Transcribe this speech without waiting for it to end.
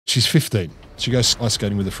She's 15. She goes ice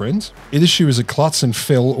skating with her friends. Either she was a klutz and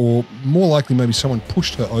fell, or more likely maybe someone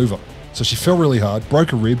pushed her over. So she fell really hard,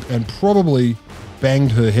 broke a rib, and probably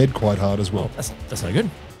banged her head quite hard as well. That's no good.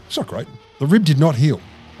 It's not great. The rib did not heal.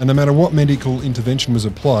 And no matter what medical intervention was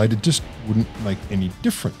applied, it just wouldn't make any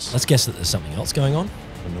difference. Let's guess that there's something else going on.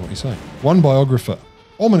 I don't know what you're saying. One biographer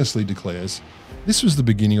ominously declares this was the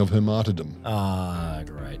beginning of her martyrdom. Ah,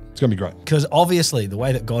 great. It's going to be great. Because obviously the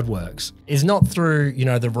way that God works is not through,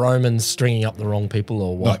 the Romans stringing up the wrong people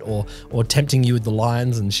or what, No. or tempting you with the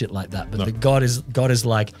lions and shit like that. But No. the God is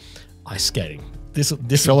like ice skating.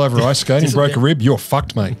 This Fell over ice skating, broke a rib, you're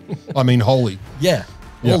fucked, mate. I mean, holy. Yeah.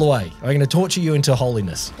 All the way. I'm going to torture you into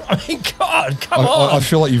holiness. I mean, God, come on. I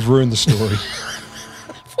feel like you've ruined the story.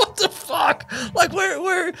 What the fuck? Like,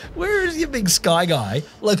 where is your big sky guy?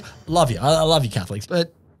 Look, love you. I love you, Catholics,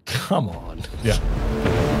 but come on. Yeah.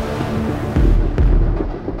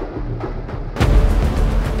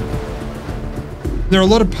 There are a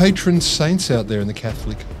lot of patron saints out there in the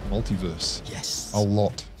Catholic multiverse. Yes. A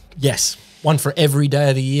lot. Yes. One for every day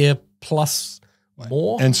of the year plus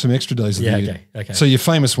more. And some extra days of the year. Okay. So your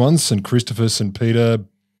famous ones, St. Christopher, St. Peter.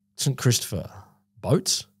 St. Christopher.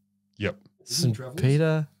 Boats? Yep. St.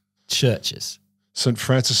 Peter. Churches. St.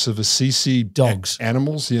 Francis of Assisi. Dogs.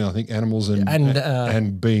 Animals. Yeah, I think animals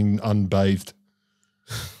and being unbathed.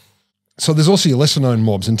 So there's also your lesser known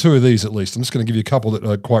mobs, and two of these at least. I'm just going to give you a couple that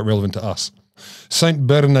are quite relevant to us. St.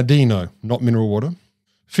 Bernardino, not mineral water.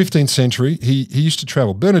 15th century, he used to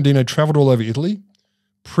travel. Bernardino traveled all over Italy,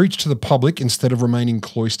 preached to the public instead of remaining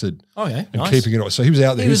cloistered. Oh, yeah, and keeping it on. So he was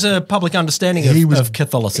out there. He was a public understanding of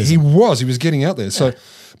Catholicism. He was getting out there. So,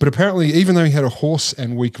 but apparently, even though he had a hoarse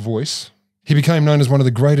and weak voice, he became known as one of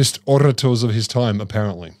the greatest orators of his time,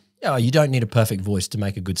 apparently. Oh, you don't need a perfect voice to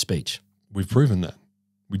make a good speech. We've proven that.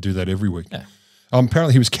 We do that every week. Yeah.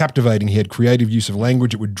 Apparently, he was captivating. He had creative use of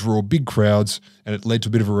language. It would draw big crowds, and it led to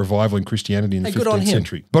a bit of a revival in Christianity in the 15th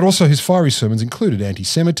century. But also, his fiery sermons included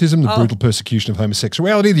anti-Semitism, the brutal persecution of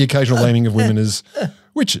homosexuality, the occasional naming of women as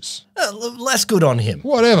witches. Less good on him.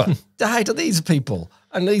 Whatever. To hate these people,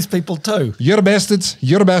 and these people too. You're bastards,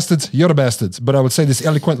 you're bastards, you're bastards. But I would say this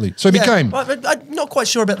eloquently. So he became... I'm not quite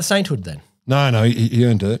sure about the sainthood then. No, he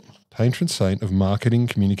earned it. Patron saint of marketing,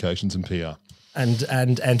 communications, and PR. And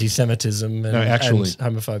anti-Semitism and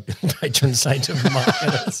homophobia. Patron saint of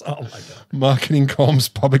marketers. Oh, my God. Marketing,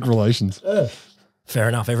 comms, public relations. Fair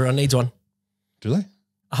enough. Everyone needs one. Do they?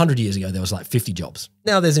 100 years ago, there was like 50 jobs.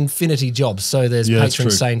 Now there's infinity jobs. So there's patron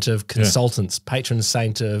saint of consultants, patron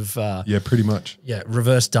saint of... pretty much. Yeah,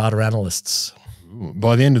 reverse data analysts. Ooh,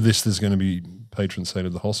 by the end of this, there's going to be patron saint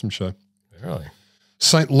of the Wholesome Show. Really?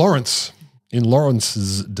 St. Lawrence, in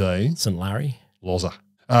Lawrence's day. St. Larry? Loza.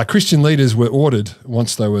 Christian leaders were ordered,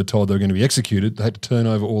 once they were told they were going to be executed, they had to turn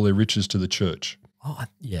over all their riches to the church. Oh,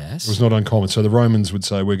 yes. It was not uncommon. So the Romans would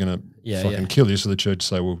say, we're going to fucking kill you. So the church would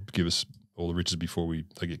say, well, give us all the riches before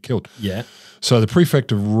they get killed. Yeah. So the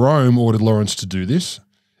prefect of Rome ordered Lawrence to do this.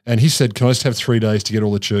 And he said, can I just have 3 days to get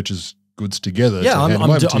all the church's goods together? Yeah,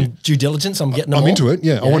 I'm due diligence. I'm getting them all. Into it.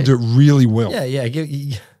 Yeah, I want to do it really well. Yeah.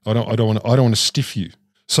 I don't want to stiff you.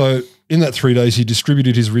 So in that 3 days, he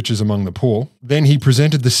distributed his riches among the poor. Then he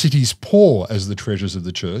presented the city's poor as the treasures of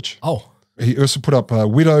the church. Oh. He also put up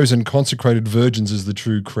widows and consecrated virgins as the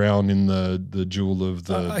true crown in the jewel of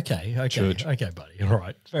the church. Okay, buddy. All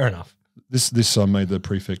right. Fair enough. This made the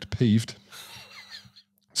prefect peeved.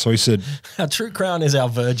 So he said... Our true crown is our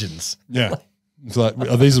virgins. Yeah. It's like,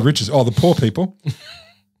 are these the riches? Oh, the poor people.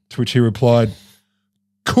 To which he replied,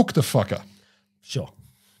 cook the fucker. Sure.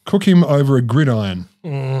 Cook him over a gridiron.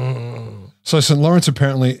 So St. Lawrence,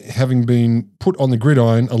 apparently, having been put on the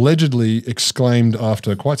gridiron, allegedly exclaimed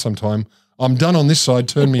after quite some time, I'm done on this side,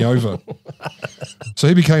 turn me over. So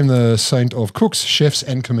he became the saint of cooks, chefs,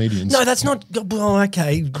 and comedians. No, that's not,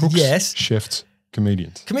 okay, cooks, yes. chefs,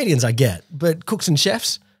 comedians. Comedians I get, but cooks and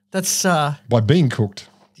chefs, that's... By being cooked.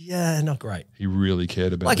 Yeah, not great. He really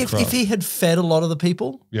cared about the craft. If he had fed a lot of the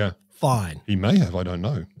people, fine. He may have, I don't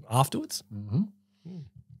know. Afterwards? Mm-hmm.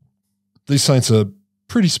 These saints are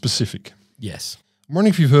pretty specific. Yes. I'm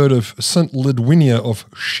wondering if you've heard of St. Lidwina of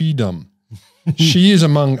Schiedam. She is,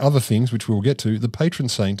 among other things, which we'll get to, the patron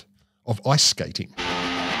saint of ice skating.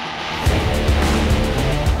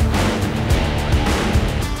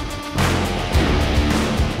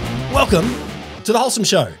 Welcome to The Wholesome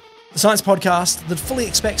Show, the science podcast that fully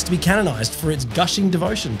expects to be canonized for its gushing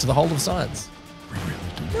devotion to the whole of science. We really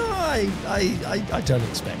do. No, I don't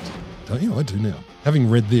expect. Don't you? I do now.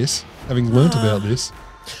 Having read this, having learnt about this.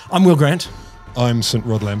 I'm Will Grant. I'm St.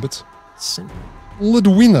 Rod Lamberts. Simple.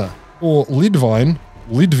 Lidwina, or Lidvine,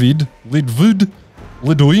 Lidvid, Lidvud,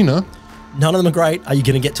 Lidwina, None of them are great. Are you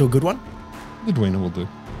going to get to a good one? Lidwina will do.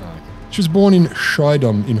 Oh, okay. She was born in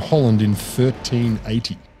Schiedam in Holland in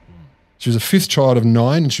 1380. She was a fifth child of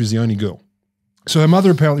 9 and she was the only girl. So her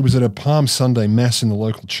mother apparently was at a Palm Sunday mass in the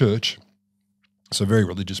local church. So a very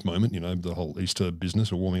religious moment, the whole Easter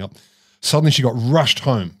business or warming up. Suddenly she got rushed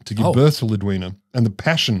home to give birth to Lidwina and the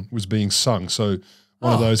Passion was being sung. So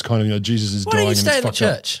one of those kind of, Jesus is dying and it's fucked up. Why didn't you stay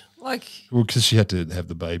in the church? Well, because she had to have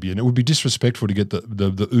the baby and it would be disrespectful to get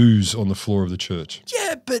the ooze on the floor of the church.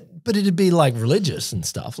 Yeah, but it'd be like religious and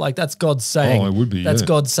stuff. Like that's God saying. Oh, it would be, That's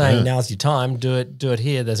God saying, now's your time, do it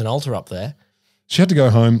here. There's an altar up there. She had to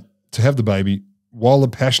go home to have the baby while the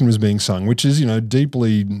Passion was being sung, which is,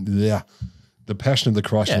 deeply, the Passion of the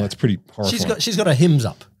Christ. Yeah. That's pretty horrifying. She's got her hymns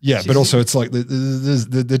up. Yeah, but also it's like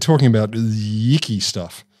they're talking about yicky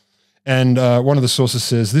stuff. And one of the sources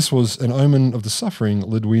says this was an omen of the suffering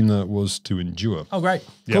Lidwina was to endure. Oh, great.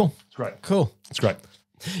 Yeah, cool. It's great. Cool. It's great.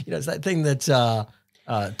 It's that thing that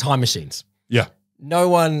time machines. Yeah. No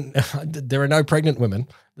one, there are no pregnant women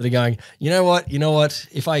that are going, you know what?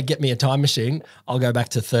 If I get me a time machine, I'll go back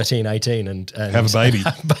to 1318 and have a baby.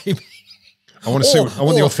 Have a baby. I want to see. I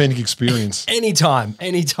want the authentic experience. Anytime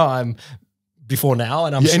before now,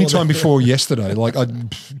 and I'm sure anytime before yesterday. Like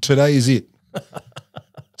today is it.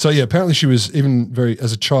 So yeah, apparently she was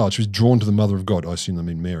as a child, she was drawn to the Mother of God. I assume they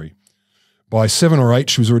mean Mary. By 7 or 8,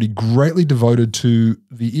 she was already greatly devoted to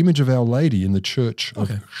the image of Our Lady in the church of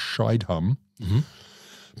Schiedam. Mm-hmm.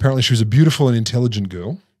 Apparently she was a beautiful and intelligent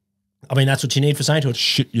girl. I mean, that's what you need for sainthood.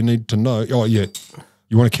 Shit, you need to know. Oh yeah,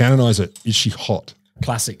 you want to canonize it. Is she hot?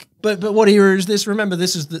 Classic. But what era is this? Remember,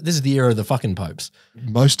 this is the era of the fucking popes.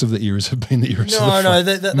 Most of the eras have been the eras.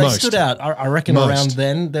 They stood out. I reckon around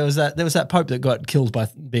then there was that pope that got killed by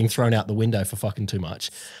being thrown out the window for fucking too much.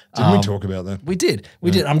 Didn't we talk about that? We did. We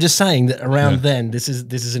did. I'm just saying that around then this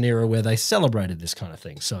is an era where they celebrated this kind of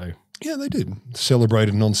thing. So yeah, they did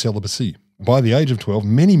celebrated non-celibacy. By the age of 12,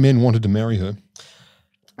 many men wanted to marry her,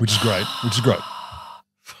 which is great.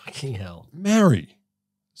 Fucking hell, marry.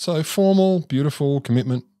 So formal, beautiful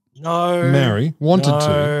commitment. No. Marry. Wanted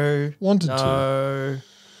to.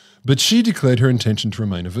 But she declared her intention to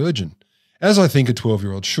remain a virgin, as I think a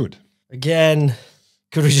 12-year-old should. Again,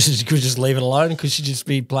 could we just leave it alone? Could she just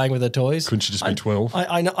be playing with her toys? Couldn't she just be 12?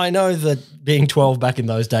 I know that being 12 back in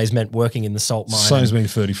those days meant working in the salt mine. Same as being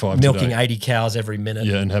 35 milking today. 80 cows every minute.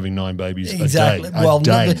 Yeah, and having 9 babies exactly. a day. Well, a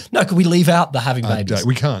day. No, could we leave out the having babies?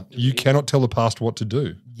 We can't. You cannot tell the past what to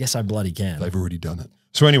do. Yes, I bloody can. They've already done it.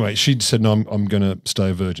 So anyway, she said, no, I'm going to stay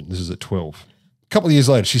a virgin. This is at 12. A couple of years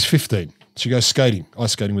later, she's 15. She goes skating,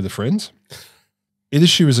 ice skating with her friends. Either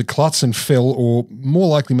she was a klutz and fell, or more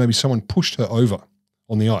likely maybe someone pushed her over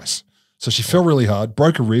on the ice. So she fell really hard,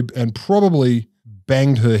 broke a rib, and probably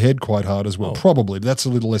banged her head quite hard as well. Probably, but that's a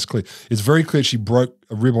little less clear. It's very clear she broke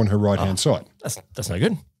a rib on her right-hand side. That's no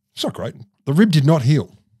good. It's not great. The rib did not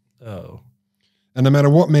heal. Oh. And no matter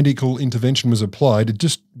what medical intervention was applied, it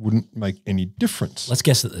just wouldn't make any difference. Let's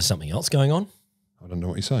guess that there's something else going on. I don't know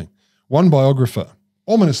what you're saying. One biographer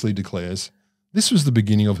ominously declares this was the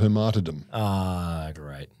beginning of her martyrdom.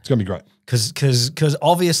 Great. It's going to be great. Because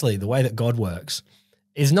obviously the way that God works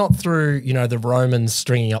is not through, the Romans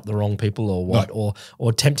stringing up the wrong people or what, or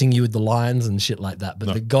tempting you with the lions and shit like that.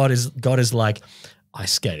 But God is like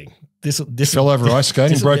ice skating. This fell over ice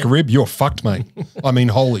skating, broke a rib. You're fucked, mate. I mean,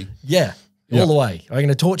 holy. Yeah. All the way. I'm going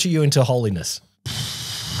to torture you into holiness.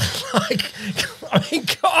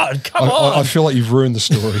 God, come on. I feel like you've ruined the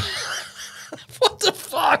story. What the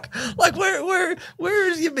fuck? Like,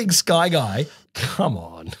 where is your big sky guy? Come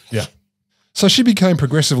on. Yeah. So she became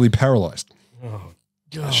progressively paralyzed. Oh,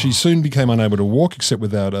 God. She soon became unable to walk except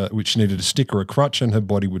without which she needed a stick or a crutch, and her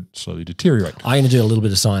body would slowly deteriorate. I'm going to do a little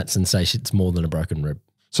bit of science and say it's more than a broken rib.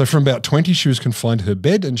 So from about 20, she was confined to her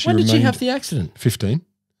bed, and When did she have the accident? 15.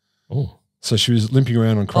 Oh. So she was limping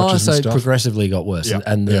around on crutches and stuff. So it progressively got worse,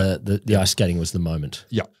 and the ice skating was the moment.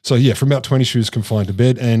 Yeah. So yeah, from about 20, she was confined to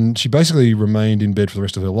bed, and she basically remained in bed for the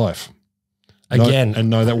rest of her life. Again.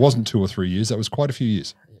 No, that wasn't 2 or 3 years. That was quite a few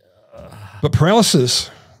years. But paralysis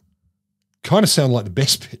kind of sounded like the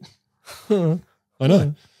best bit. I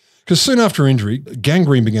know. Because soon after her injury,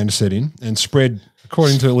 gangrene began to set in and spread,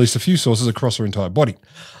 according to at least a few sources, across her entire body.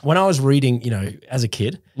 When I was reading, as a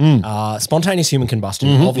kid, spontaneous human combustion,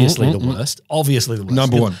 obviously the worst. Obviously the worst.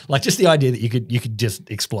 Number one. Like just the idea that you could just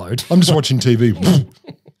explode. I'm just watching TV.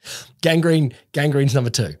 Gangrene's number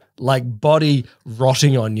 2. Like body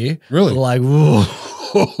rotting on you. Really? Like, whoa.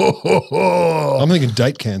 I'm thinking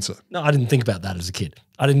date cancer. No, I didn't think about that as a kid.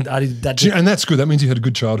 I didn't. And that's good. That means you had a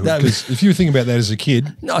good childhood. Because if you were thinking about that as a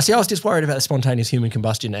kid. No, see, I was just worried about the spontaneous human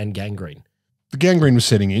combustion and gangrene. The gangrene was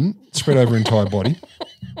setting in, spread over her entire body.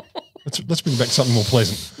 Let's bring back something more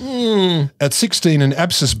pleasant. At 16, an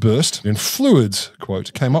abscess burst and fluids,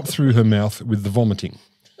 quote, came up through her mouth with the vomiting.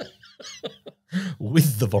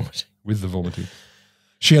 With the vomiting. With the vomiting.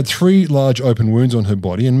 She had 3 large open wounds on her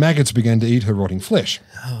body and maggots began to eat her rotting flesh.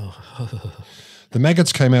 The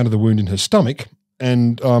maggots came out of the wound in her stomach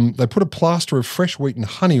and they put a plaster of fresh wheat and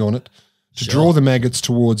honey on it to draw the maggots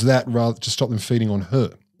towards that rather to stop them feeding on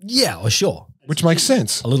her. Yeah, well, sure. Which makes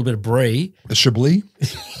sense. A little bit of brie. A chablis.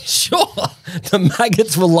 Sure. The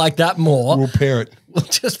maggots will like that more. We'll pair it. We'll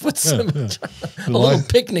just put a little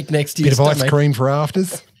picnic next to your stomach. Bit of ice cream for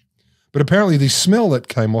afters. But apparently the smell that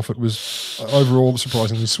came off it was overall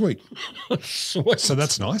surprisingly sweet. Sweet. So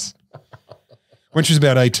that's nice. When she was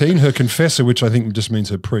about 18, her confessor, which I think just means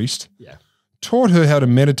her priest, taught her how to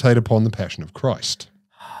meditate upon the Passion of Christ.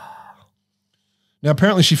 Now,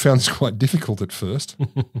 apparently she found this quite difficult at first.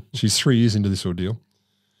 She's 3 years into this ordeal.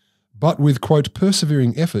 But with, quote,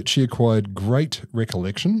 persevering effort, she acquired great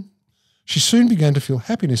recollection. She soon began to feel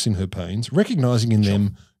happiness in her pains, recognizing in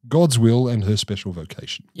them God's will and her special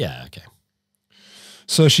vocation. Yeah, okay.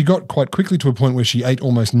 So she got quite quickly to a point where she ate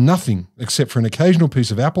almost nothing except for an occasional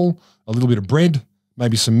piece of apple, a little bit of bread,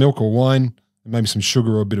 maybe some milk or wine, and maybe some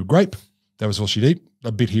sugar or a bit of grape. That was all she'd eat,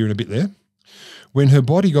 a bit here and a bit there. When her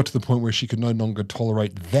body got to the point where she could no longer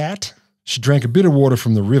tolerate that, she drank a bit of water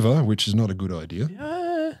from the river, which is not a good idea.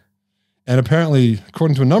 And apparently,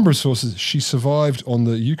 according to a number of sources, she survived on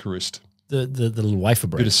the Eucharist. The little wafer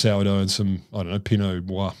bread. Bit of sourdough and some, I don't know, Pinot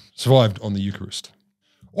Noir. Survived on the Eucharist.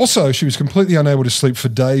 Also, she was completely unable to sleep for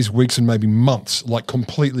days, weeks, and maybe months, like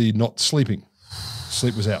completely not sleeping.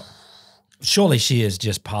 Sleep was out. Surely she is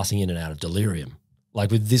just passing in and out of delirium. Like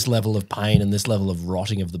with this level of pain and this level of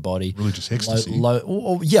rotting of the body. Religious ecstasy.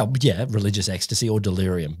 Religious ecstasy or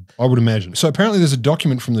delirium. I would imagine. So apparently there's a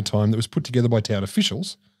document from the time that was put together by town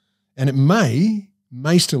officials, and it may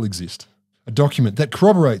still exist. A document that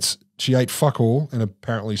corroborates she ate fuck all and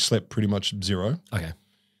apparently slept pretty much zero. Okay.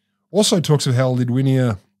 Also talks of how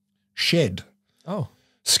Lidwina shed. Oh.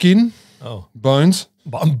 Skin. Oh. Bones.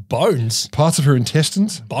 Bones? Parts of her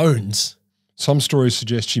intestines. Bones? Some stories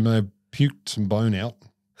suggest she may have puked some bone out.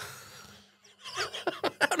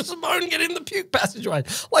 How does the bone get in the puke passageway?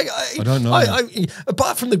 Like I don't know.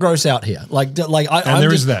 Apart from the gross out here, I'm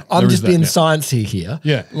just being sciencey here.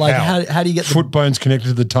 Yeah. Like how do you get foot bones connected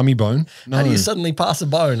to the tummy bone? No. How do you suddenly pass a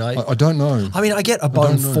bone? I don't know. I mean, I get a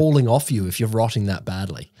bone falling off you if you're rotting that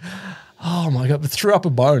badly. Oh my God! But threw up a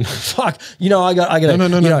bone. Fuck. I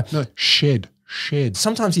got no. Shed.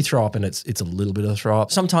 Sometimes you throw up and it's a little bit of throw up.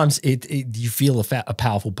 Sometimes you feel a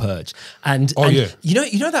powerful purge. And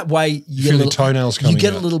you know that way you feel the toenails coming you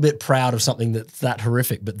get out. a little bit proud of something that's that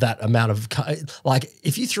horrific, but that amount of like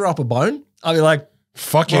if you threw up a bone, I'll be like,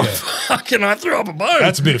 fuck yeah. Fucking I threw up a bone.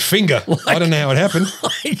 That's a bit of finger. I don't know how it happened.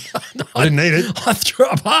 I didn't need it. I threw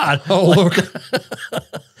up hard. Oh, look.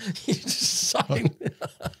 You're just sucking.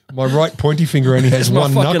 My right pointy finger only has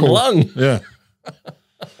one knuckle. Lung. Yeah.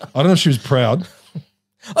 I don't know if she was proud.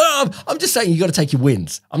 I'm just saying you got to take your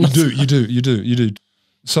wins. You do.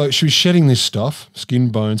 So she was shedding this stuff, skin,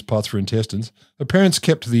 bones, parts of her intestines. Her parents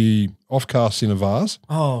kept the offcasts in a vase.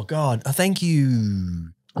 Oh, God. Thank you.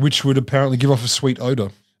 Which would apparently give off a sweet odor.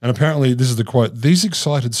 And apparently, this is the quote, these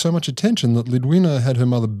excited so much attention that Lidwina had her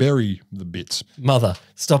mother bury the bits. Mother,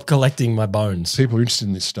 stop collecting my bones. People are interested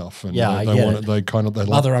in this stuff. And yeah, they want it.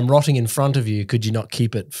 Mother, I'm rotting in front of you. Could you not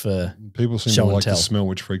keep it for people seem to like the smell,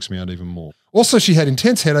 which freaks me out even more. Also, she had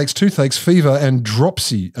intense headaches, toothaches, fever, and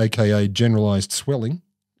dropsy, aka generalized swelling.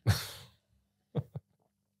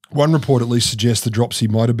 One report at least suggests the dropsy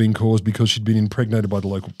might have been caused because she'd been impregnated by the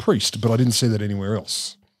local priest, but I didn't see that anywhere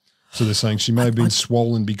else. So they're saying she may have been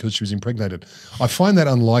swollen because she was impregnated. I find that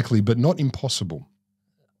unlikely, but not impossible.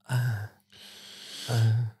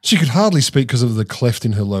 She could hardly speak because of the cleft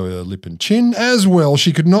in her lower lip and chin. As well,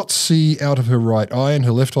 she could not see out of her right eye, and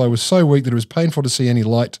her left eye was so weak that it was painful to see any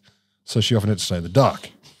light, so she often had to stay in the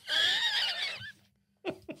dark.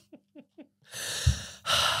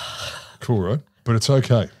 Cool, right? But it's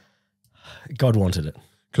okay. God wanted it.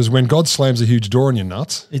 Because when God slams a huge door in your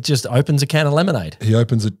nuts, it just opens a can of lemonade. He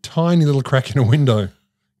opens a tiny little crack in a window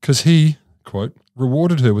because he, quote,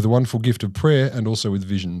 rewarded her with a wonderful gift of prayer and also with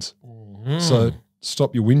visions. So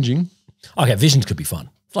stop your whinging. Okay, visions could be fun.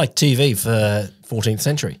 It's like TV for 14th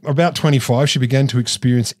century. About 25, she began to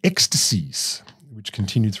experience ecstasies, which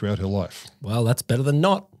continued throughout her life. Well, that's better than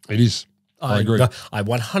not. It is. I agree. I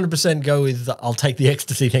 100% go with I'll take the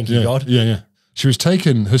ecstasy, thank you, God. Yeah.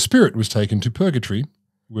 Her spirit was taken to purgatory,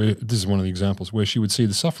 where this is one of the examples, where she would see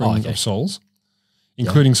the suffering of souls,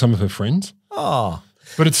 including some of her friends. Oh,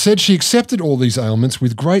 But it said she accepted all these ailments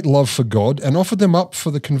with great love for God and offered them up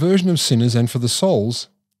for the conversion of sinners and for the souls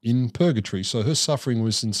in purgatory. So her suffering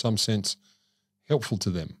was in some sense helpful to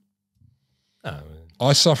them. Oh,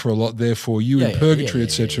 I suffer a lot, therefore you in purgatory,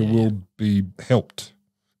 etc., will be helped.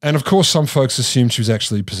 And of course, some folks assumed she was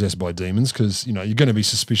actually possessed by demons because, you know, you're going to be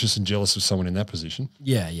suspicious and jealous of someone in that position.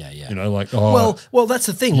 Yeah. You know, like, oh, well, that's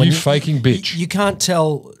the thing. You faking bitch. You can't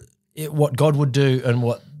tell what God would do and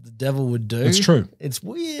what the devil would do. It's true. It's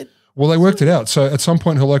weird. Well, they worked it out. So at some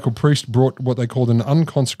point, her local priest brought what they called an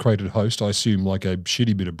unconsecrated host, I assume like a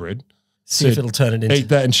shitty bit of bread. See if it'll turn it into. Eat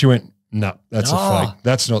that. And she went, no, that's a fake.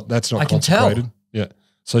 That's not I can consecrated. tell. Yeah.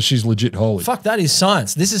 So she's legit holy. Fuck, that is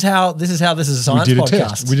science. This is how this is a science we did podcast. A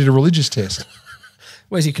test. We did a religious test.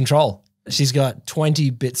 Where's your control? She's got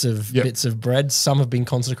 20 bits of bread. Some have been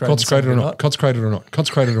consecrated. Consecrated or not. Consecrated or not.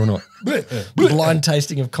 Consecrated or not. Blind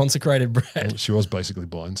tasting of consecrated bread. Well, she was basically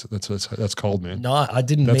blind. So that's cold, man. No, I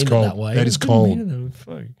didn't mean cold. it that way. That is cold.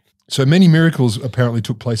 So many miracles apparently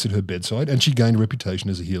took place at her bedside, and she gained a reputation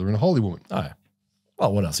as a healer and a holy woman. Oh,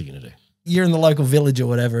 well, what else are you going to do? You're in the local village or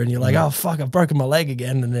whatever, and you're like, oh fuck, I've broken my leg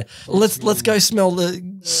again, and let's go smell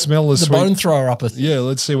the bone thrower up. Yeah,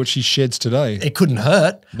 let's see what she sheds today. It couldn't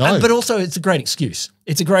hurt, no. But also it's a great excuse.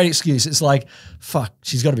 It's a great excuse. It's like, fuck,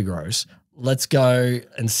 she's got to be gross. Let's go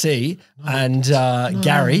and see. And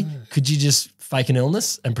Gary, could you just fake an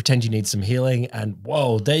illness and pretend you need some healing? And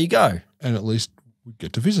whoa, there you go. And at least we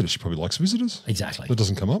get to visit her. She probably likes visitors. Exactly. That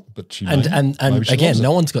doesn't come up, but she and again,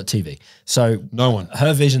 no one's got TV, so no one.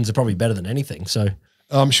 Her visions are probably better than anything. So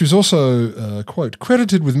she was also quote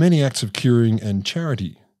credited with many acts of curing and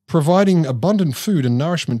charity, providing abundant food and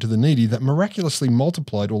nourishment to the needy that miraculously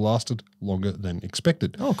multiplied or lasted longer than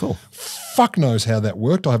expected. Oh, cool. Fuck knows how that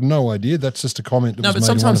worked. I have no idea. That's just a comment. That was but made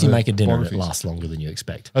sometimes you make a dinner and it lasts longer than you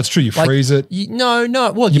expect. That's true. You freeze it. No.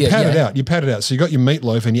 Well, you pat it out. You pat it out. So you got your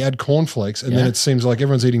meatloaf and you add cornflakes, and then it seems like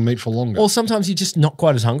everyone's eating meat for longer. Or sometimes you're just not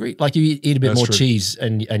quite as hungry. Like you eat a bit more cheese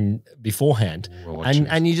and beforehand,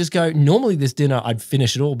 and you just go. Normally this dinner I'd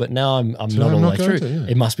finish it all, but now I'm not all the way through.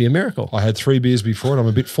 It must be a miracle. I had 3 beers before and I'm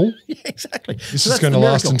a bit full. Yeah, exactly. This is going to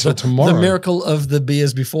last until tomorrow. The miracle of the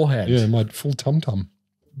beers beforehand. Yeah, my full tum-tum.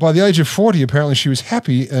 By the age of 40, apparently she was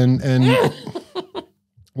happy and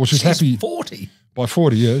well, she was happy. 40? By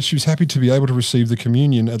 40, yeah. She was happy to be able to receive the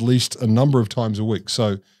communion at least a number of times a week.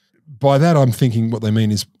 So by that, I'm thinking what they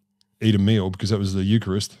mean is eat a meal because that was the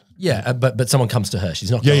Eucharist. Yeah, but someone comes to her. She's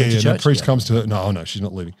not going to church. The priest comes to her. No, she's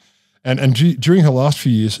not leaving. And during her last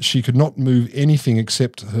few years, she could not move anything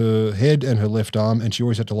except her head and her left arm, and she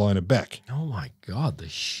always had to lie on her back. Oh, my God. The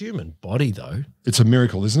human body, though. It's a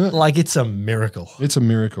miracle, isn't it? Like, it's a miracle. It's a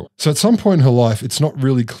miracle. So at some point in her life, it's not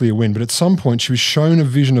really clear when, but at some point she was shown a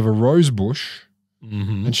vision of a rose bush,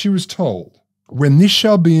 and she was told, when this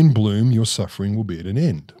shall be in bloom, your suffering will be at an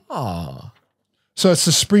end. Ah. So it's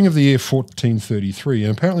the spring of the year 1433,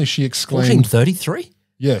 and apparently she exclaimed— 1433?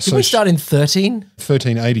 Yeah. Did we start in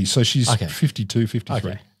 1380. So she's 52,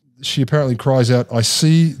 53. Okay. She apparently cries out, I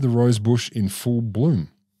see the rose bush in full bloom.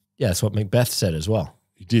 Yeah, that's what Macbeth said as well.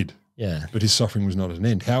 He did. Yeah. But his suffering was not at an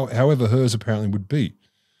end. However, hers apparently would be.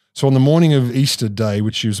 So on the morning of Easter Day,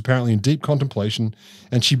 which she was apparently in deep contemplation,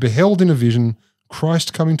 and she beheld in a vision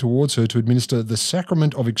Christ coming towards her to administer the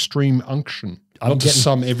sacrament of extreme unction. Not just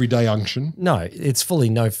some everyday unction. No, it's fully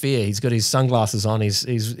no fear. He's got his sunglasses on.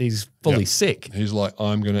 He's fully sick. He's like,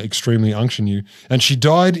 I'm going to extremely unction you. And she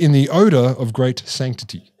died in the odor of great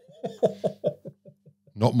sanctity.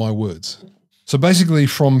 Not my words. So basically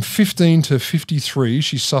from 15 to 53,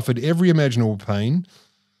 she suffered every imaginable pain.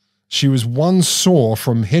 She was one sore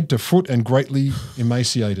from head to foot and greatly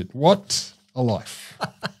emaciated. What a life.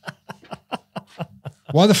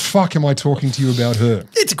 Why the fuck am I talking to you about her?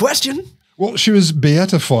 It's a question. Well, she was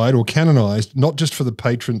beatified or canonized, not just for the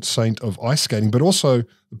patron saint of ice skating, but also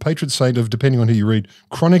the patron saint of, depending on who you read,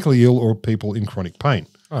 chronically ill or people in chronic pain.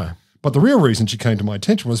 Oh. But the real reason she came to my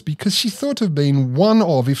attention was because she thought to have been one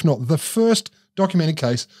of, if not the first documented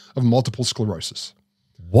case of multiple sclerosis.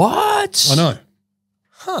 What? I know.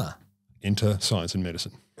 Huh. Enter science and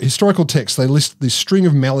medicine. Historical texts, they list this string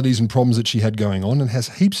of maladies and problems that she had going on and has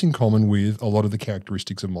heaps in common with a lot of the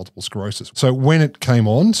characteristics of multiple sclerosis. So when it came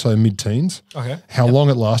on, so mid-teens, how long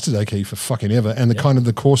it lasted, okay, for fucking ever, and the kind of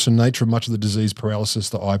the course and nature of much of the disease, paralysis,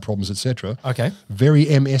 the eye problems, etc. Okay. Very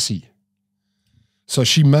MS-y. So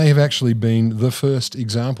she may have actually been the first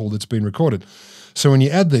example that's been recorded. So when you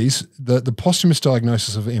add these, the posthumous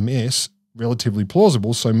diagnosis of MS, relatively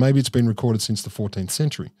plausible, so maybe it's been recorded since the 14th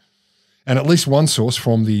century. And at least one source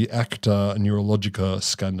from the Acta Neurologica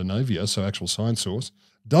Scandinavia, so actual science source,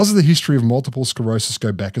 does the history of multiple sclerosis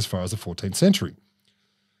go back as far as the 14th century?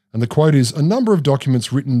 And the quote is, "A number of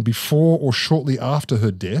documents written before or shortly after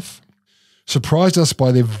her death surprised us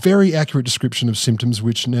by their very accurate description of symptoms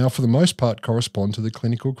which now for the most part correspond to the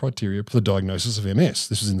clinical criteria for the diagnosis of MS."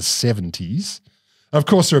 This was in the 70s. Of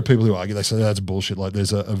course, there are people who argue, they say that's bullshit. Like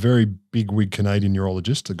there's a very big-wig Canadian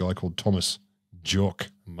neurologist, a guy called Thomas Jock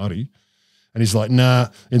Murray, and he's like, nah,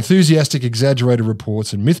 enthusiastic, exaggerated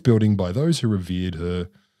reports and myth-building by those who revered her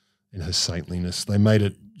in her saintliness. They made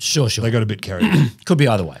it. Sure. They got a bit carried away. Could be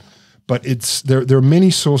either way. But there are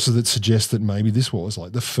many sources that suggest that maybe this was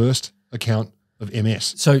like the first account of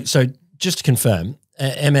MS. So just to confirm,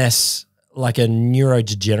 MS, like a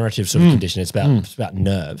neurodegenerative sort of condition, it's about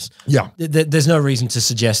nerves. Yeah. There's no reason to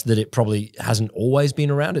suggest that it probably hasn't always been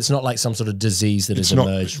around. It's not like some sort of disease that has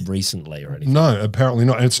emerged recently or anything. No, apparently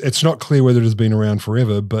not. It's not clear whether it has been around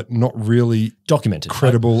forever, but not really documented.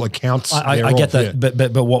 Credible accounts. I get that,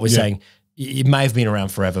 but what we're saying, it may have been around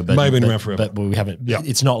forever, but but we haven't. Yeah.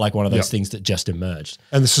 It's not like one of those things that just emerged.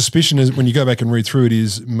 And the suspicion is, when you go back and read through it,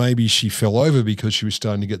 is maybe she fell over because she was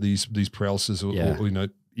starting to get these paralysis or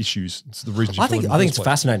issues. It's the reason. I think it's a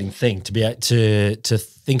fascinating thing to be to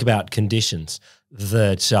think about conditions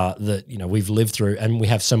that we've lived through, and we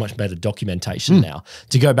have so much better documentation now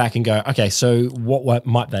to go back and go, okay, so what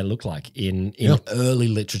might they look like in early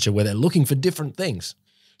literature where they're looking for different things.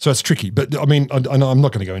 So it's tricky, but I mean, I'm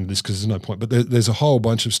not going to go into this because there's no point, but there's a whole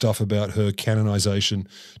bunch of stuff about her canonization,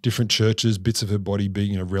 different churches, bits of her body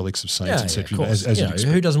being, relics of saints, etc.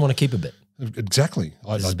 Who doesn't want to keep a bit? Exactly.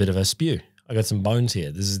 This is a bit of a spew. I got some bones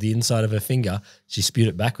here. This is the inside of her finger. She spewed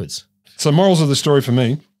it backwards. So morals of the story for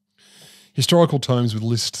me, historical tomes with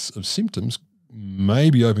lists of symptoms may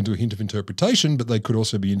be open to a hint of interpretation, but they could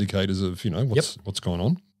also be indicators of, what's going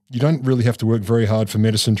on. You don't really have to work very hard for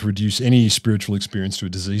medicine to reduce any spiritual experience to a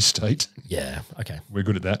disease state. Yeah, okay. We're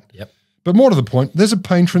good at that. Yep. But more to the point, there's a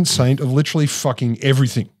patron saint of literally fucking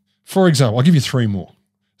everything. For example, I'll give you 3 more.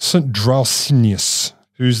 St. Drausinius,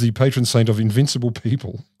 who's the patron saint of invincible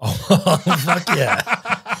people. Oh, fuck yeah.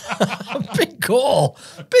 Big call.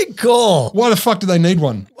 Big call. Why the fuck do they need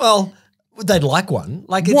one? Well, they'd like one.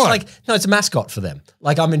 Like it's it's a mascot for them.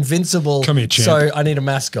 Like I'm invincible. Come here, champ. So I need a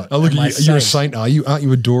mascot. Oh, look at you. You're a saint, are you? Aren't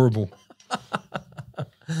you adorable?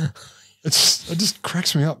 It just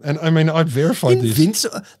cracks me up. And I mean, I've verified this.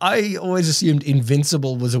 I always assumed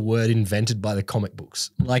invincible was a word invented by the comic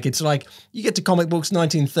books. Like it's like you get to comic books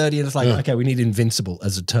 1930 and it's like, okay, we need invincible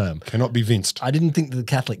as a term. Cannot be vinced. I didn't think that the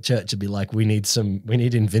Catholic Church would be like, we need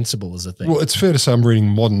invincible as a thing. Well, it's fair to say I'm reading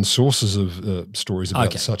modern sources of stories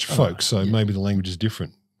about such folks, so maybe the language is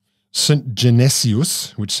different. St.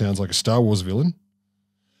 Genesius, which sounds like a Star Wars villain,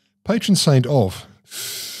 patron saint of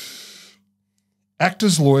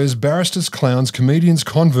actors, lawyers, barristers, clowns, comedians,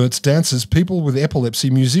 converts, dancers, people with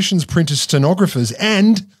epilepsy, musicians, printers, stenographers,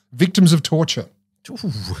 and victims of torture. What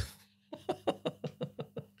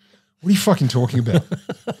are you fucking talking about?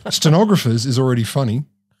 Stenographers is already funny.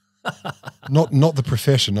 Not the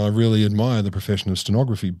profession. I really admire the profession of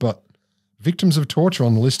stenography, but victims of torture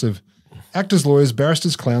on the list of actors, lawyers,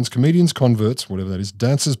 barristers, clowns, comedians, converts, whatever that is,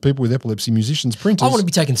 dancers, people with epilepsy, musicians, printers. I want to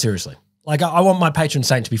be taken seriously. Like I want my patron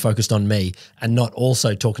saint to be focused on me and not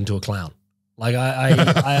also talking to a clown. Like I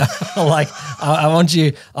want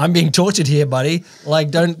you. I'm being tortured here, buddy.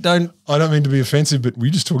 Like don't. I don't mean to be offensive, but were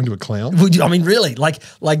you just talking to a clown? I mean, really? Like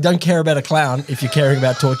don't care about a clown if you're caring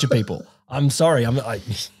about torture people. I'm sorry.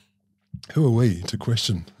 Who are we to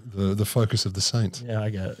question the focus of the saints? Yeah,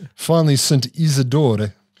 I get it. Finally, Saint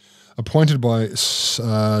Isidore, appointed by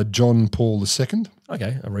John Paul II.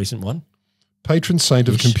 Okay, a recent one. Patron saint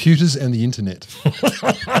of computers and the internet.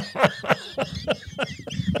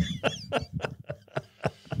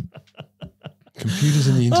 Computers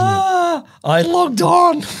and the internet. I logged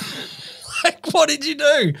on. Like, what did you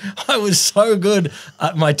do? I was so good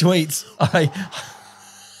at my tweets.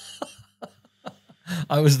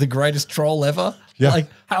 I was the greatest troll ever. Yeah. Like,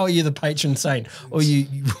 how are you the patron saint? Or you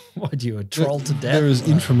a troll to death? There is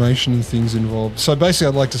information and things involved. So basically,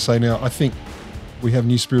 I'd like to say now, I think we have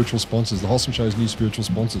new spiritual sponsors. The Wholesome Show has new spiritual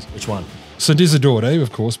sponsors. Which one? St. Isidore,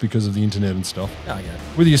 of course, because of the internet and stuff. Oh, yeah.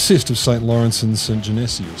 With the assist of St. Lawrence and St.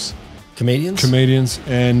 Genesius. Comedians?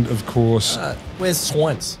 And, of course... where's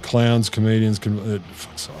science? Clowns, comedians...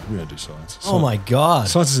 fuck science. We don't do science. Oh, my God.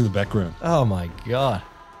 Science is in the background. Oh, my God.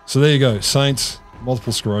 So there you go. Saints,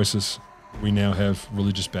 multiple sclerosis. We now have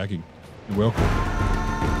religious backing. You're welcome.